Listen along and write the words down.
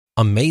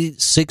On May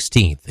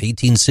 16,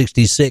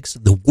 1866,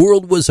 the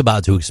world was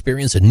about to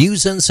experience a new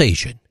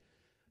sensation.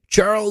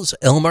 Charles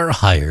Elmer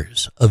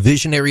Hires, a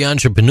visionary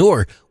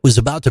entrepreneur, was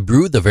about to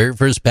brew the very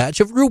first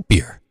batch of root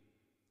beer.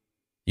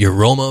 The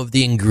aroma of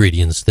the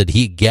ingredients that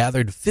he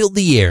gathered filled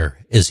the air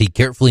as he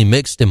carefully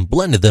mixed and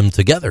blended them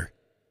together.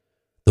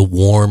 The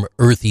warm,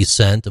 earthy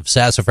scent of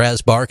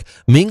sassafras bark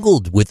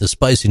mingled with the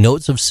spicy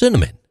notes of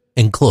cinnamon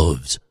and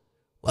cloves,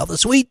 while the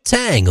sweet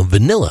tang of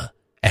vanilla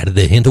added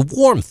a hint of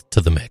warmth to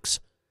the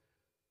mix.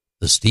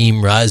 The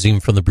steam rising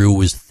from the brew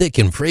was thick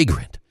and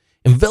fragrant,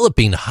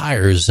 enveloping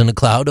Hires in a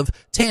cloud of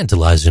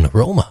tantalizing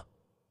aroma.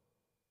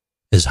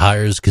 As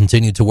Hires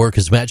continued to work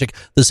his magic,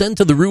 the scent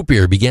of the root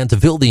beer began to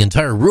fill the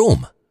entire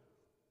room.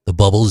 The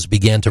bubbles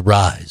began to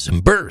rise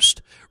and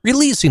burst,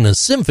 releasing a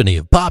symphony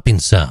of popping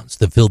sounds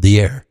that filled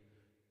the air.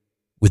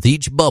 With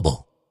each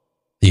bubble,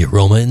 the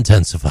aroma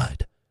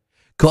intensified,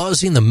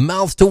 causing the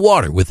mouth to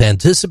water with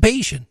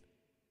anticipation.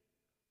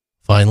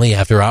 Finally,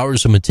 after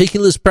hours of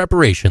meticulous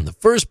preparation, the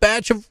first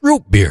batch of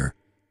root beer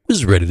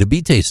was ready to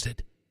be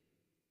tasted.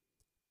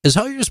 As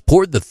Hires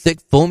poured the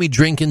thick, foamy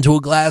drink into a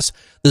glass,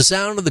 the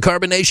sound of the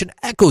carbonation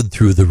echoed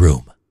through the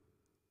room.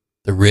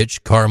 The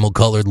rich,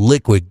 caramel-colored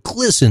liquid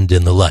glistened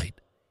in the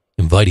light,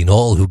 inviting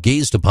all who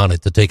gazed upon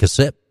it to take a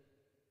sip.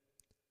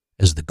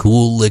 As the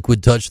cool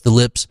liquid touched the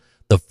lips,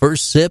 the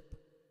first sip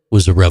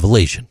was a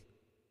revelation.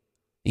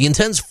 The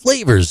intense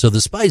flavors of the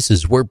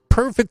spices were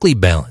perfectly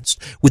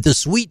balanced with the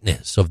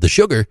sweetness of the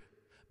sugar,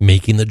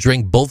 making the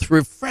drink both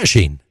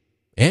refreshing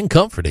and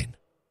comforting.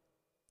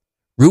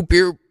 Root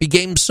beer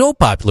became so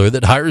popular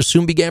that Hires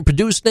soon began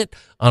producing it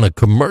on a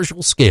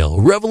commercial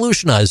scale,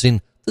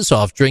 revolutionizing the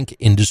soft drink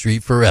industry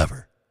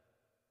forever.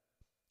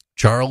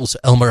 Charles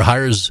Elmer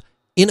Hires'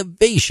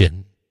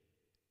 innovation,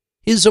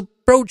 his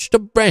approach to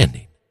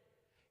branding,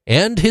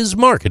 and his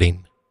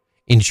marketing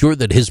ensured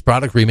that his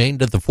product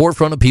remained at the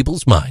forefront of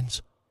people's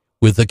minds,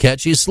 with the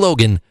catchy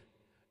slogan,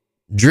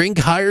 "Drink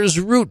Hires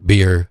Root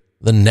Beer,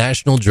 the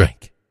national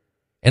drink,"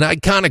 an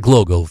iconic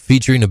logo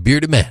featuring a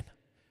bearded man.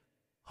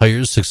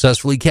 Hires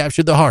successfully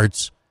captured the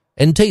hearts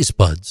and taste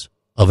buds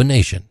of a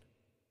nation.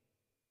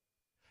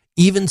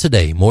 Even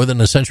today, more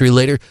than a century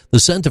later, the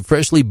scent of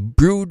freshly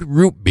brewed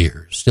root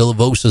beer still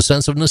evokes a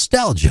sense of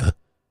nostalgia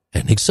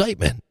and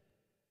excitement.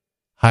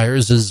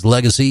 Hires'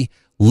 legacy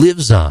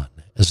lives on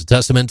as a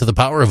testament to the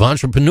power of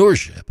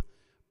entrepreneurship,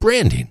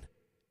 branding,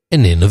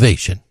 and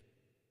innovation.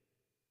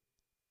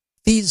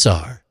 These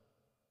are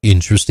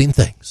Interesting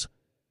Things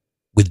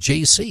with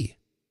JC.